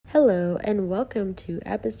Hello, and welcome to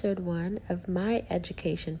episode 1 of my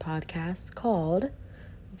education podcast called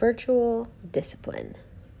Virtual Discipline.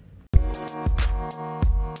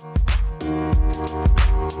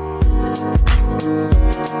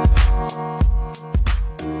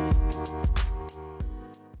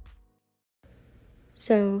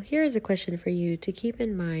 So, here is a question for you to keep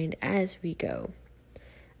in mind as we go.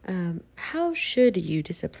 How should you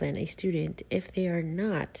discipline a student if they are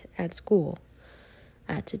not at school?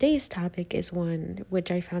 Today's topic is one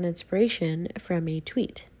which I found inspiration from a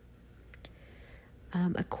tweet.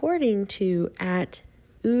 According to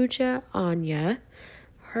 @Uja Anya,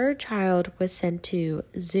 her child was sent to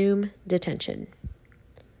Zoom detention.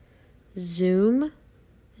 Zoom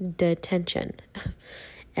detention.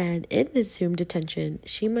 And in this Zoom detention,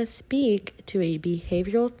 she must speak to a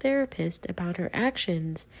behavioral therapist about her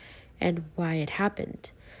actions and why it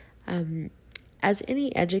happened. As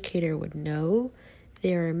any educator would know,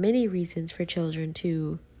 there are many reasons for children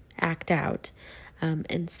to act out,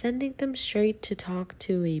 and sending them straight to talk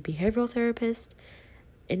to a behavioral therapist,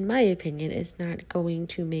 in my opinion, is not going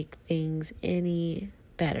to make things any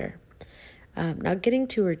better. Now, getting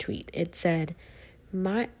to her tweet, it said,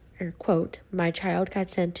 quote, "My child got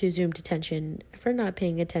sent to Zoom detention for not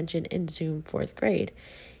paying attention in Zoom 4th grade.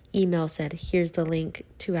 Email said, here's the link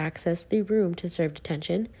to access the room to serve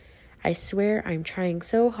detention. I swear I'm trying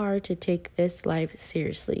so hard to take this life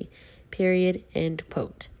seriously. Period." End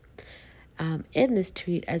quote. In this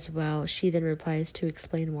tweet as well, she then replies to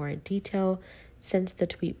explain more in detail since the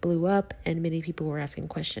tweet blew up and many people were asking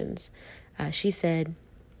questions. She said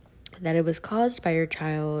that it was caused by her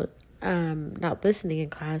child not listening in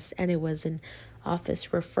class, and it was an office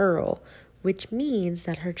referral, which means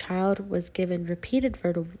that her child was given repeated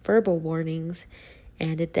verbal warnings,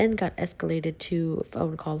 and it then got escalated to a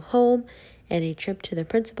phone call home and a trip to the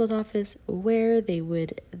principal's office where they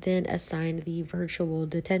would then assign the virtual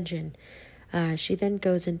detention. She then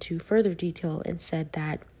goes into further detail and said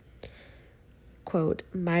that, quote,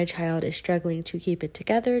 "My child is struggling to keep it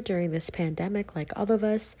together during this pandemic like all of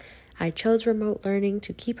us. I chose remote learning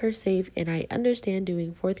to keep her safe, and I understand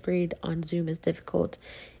doing 4th grade on Zoom is difficult.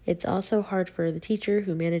 It's also hard for the teacher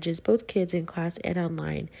who manages both kids in class and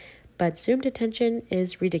online. But Zoom detention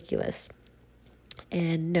is ridiculous.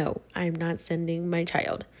 And no, I'm not sending my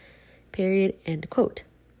child. Period." End quote.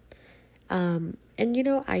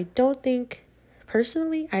 I don't think,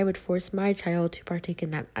 personally, I would force my child to partake in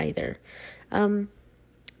that either.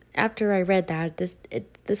 After I read that,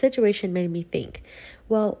 the situation made me think,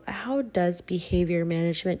 well, how does behavior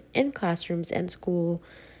management in classrooms and school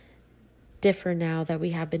differ now that we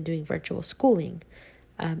have been doing virtual schooling?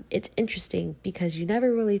 It's interesting because you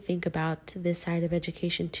never really think about this side of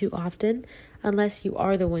education too often unless you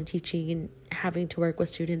are the one teaching and having to work with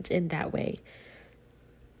students in that way.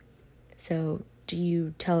 So, do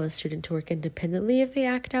you tell a student to work independently if they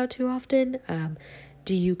act out too often?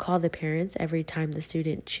 Do you call the parents every time the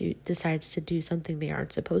student decides to do something they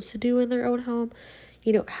aren't supposed to do in their own home?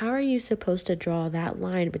 How are you supposed to draw that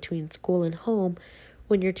line between school and home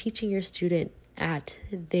when you're teaching your student at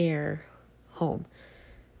their home?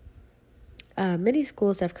 Many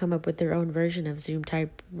schools have come up with their own version of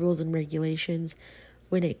Zoom-type rules and regulations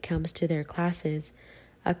when it comes to their classes.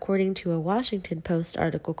 According to a Washington Post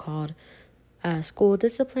article called "School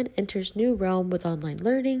Discipline Enters New Realm with Online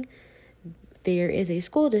Learning," there is a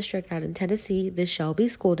school district out in Tennessee, the Shelby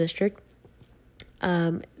School District,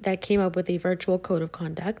 that came up with a virtual code of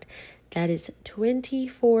conduct that is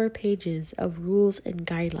 24 pages of rules and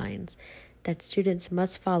guidelines that students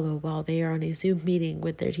must follow while they are on a Zoom meeting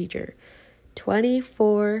with their teacher.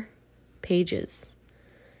 24 pages.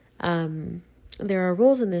 There are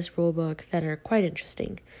rules in this rule book that are quite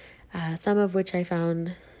interesting, some of which I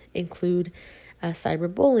found include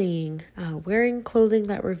cyberbullying, wearing clothing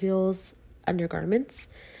that reveals undergarments,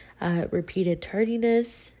 repeated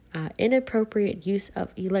tardiness, inappropriate use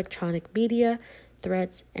of electronic media,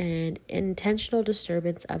 threats, and intentional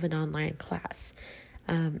disturbance of an online class.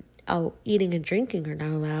 Eating and drinking are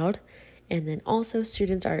not allowed. And then also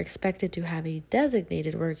students are expected to have a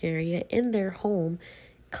designated work area in their home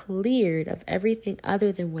cleared of everything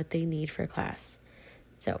other than what they need for class.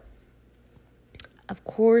 So, of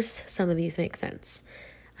course, some of these make sense.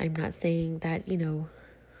 I'm not saying that,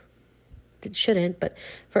 it shouldn't, but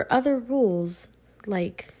for other rules,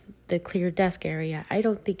 like the clear desk area, I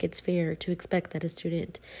don't think it's fair to expect that a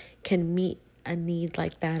student can meet a need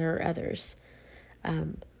like that or others.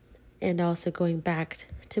 And also going back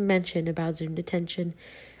to mention about Zoom detention,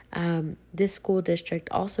 this school district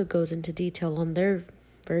also goes into detail on their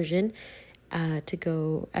version to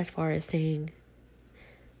go as far as saying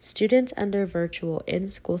Students under virtual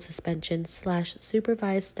in-school suspension /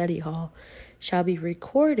 supervised study hall shall be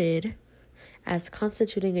recorded as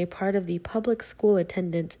constituting a part of the public school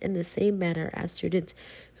attendance in the same manner as students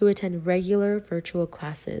who attend regular virtual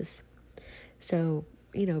classes. So,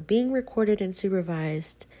 being recorded and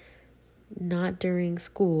supervised not during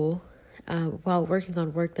school while working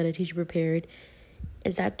on work that a teacher prepared,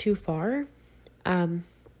 is that too far?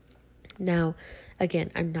 Now,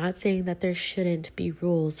 again, I'm not saying that there shouldn't be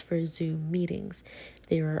rules for Zoom meetings.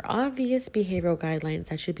 There are obvious behavioral guidelines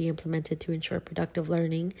that should be implemented to ensure productive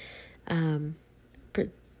learning, online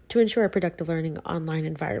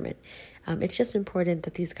environment. It's just important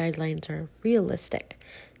that these guidelines are realistic.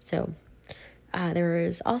 So, there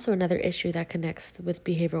is also another issue that connects with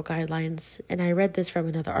behavioral guidelines, and I read this from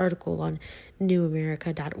another article on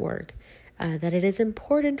newamerica.org. That it is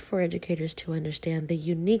important for educators to understand the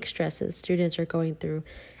unique stresses students are going through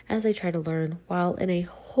as they try to learn while in a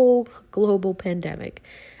whole global pandemic.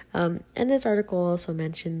 And this article also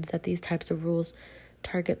mentions that these types of rules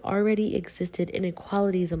target already existed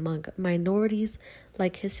inequalities among minorities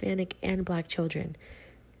like Hispanic and Black children.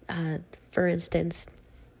 For instance,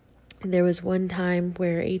 there was one time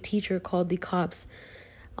where a teacher called the cops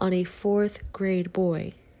on a 4th grade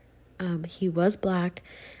boy. He was Black.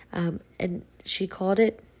 And she called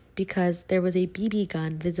it because there was a BB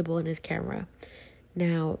gun visible in his camera.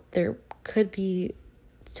 Now, there could be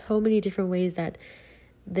so many different ways that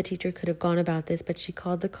the teacher could have gone about this, but she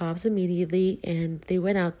called the cops immediately and they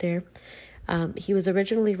went out there. He was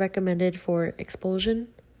originally recommended for expulsion,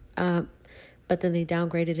 but then they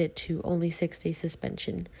downgraded it to only 6-day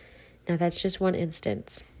suspension. Now, that's just one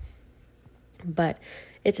instance. But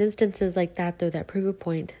it's instances like that, though, that prove a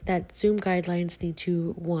point that Zoom guidelines need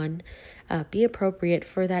to, 1, be appropriate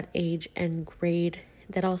for that age and grade,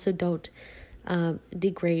 that also don't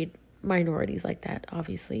degrade minorities like that,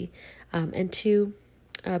 obviously. And 2,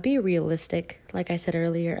 be realistic, like I said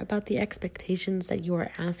earlier, about the expectations that you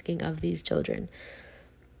are asking of these children.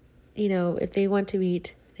 If they want to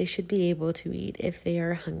eat, they should be able to eat if they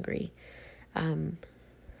are hungry.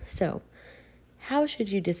 So, how should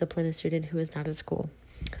you discipline a student who is not at school?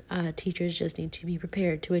 Teachers just need to be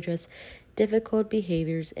prepared to address difficult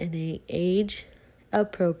behaviors in an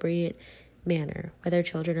age-appropriate manner, whether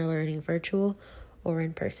children are learning virtual or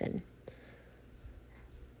in person.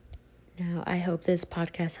 Now, I hope this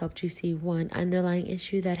podcast helped you see one underlying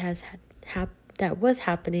issue that was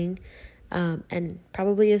happening and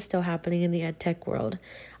probably is still happening in the ed tech world.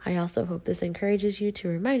 I also hope this encourages you to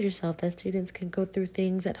remind yourself that students can go through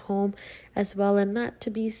things at home as well, and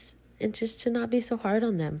just to not be so hard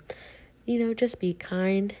on them. Just be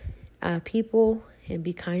kind people and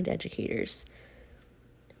be kind educators.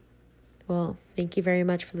 Well, thank you very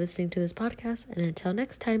much for listening to this podcast, and until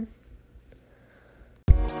next time.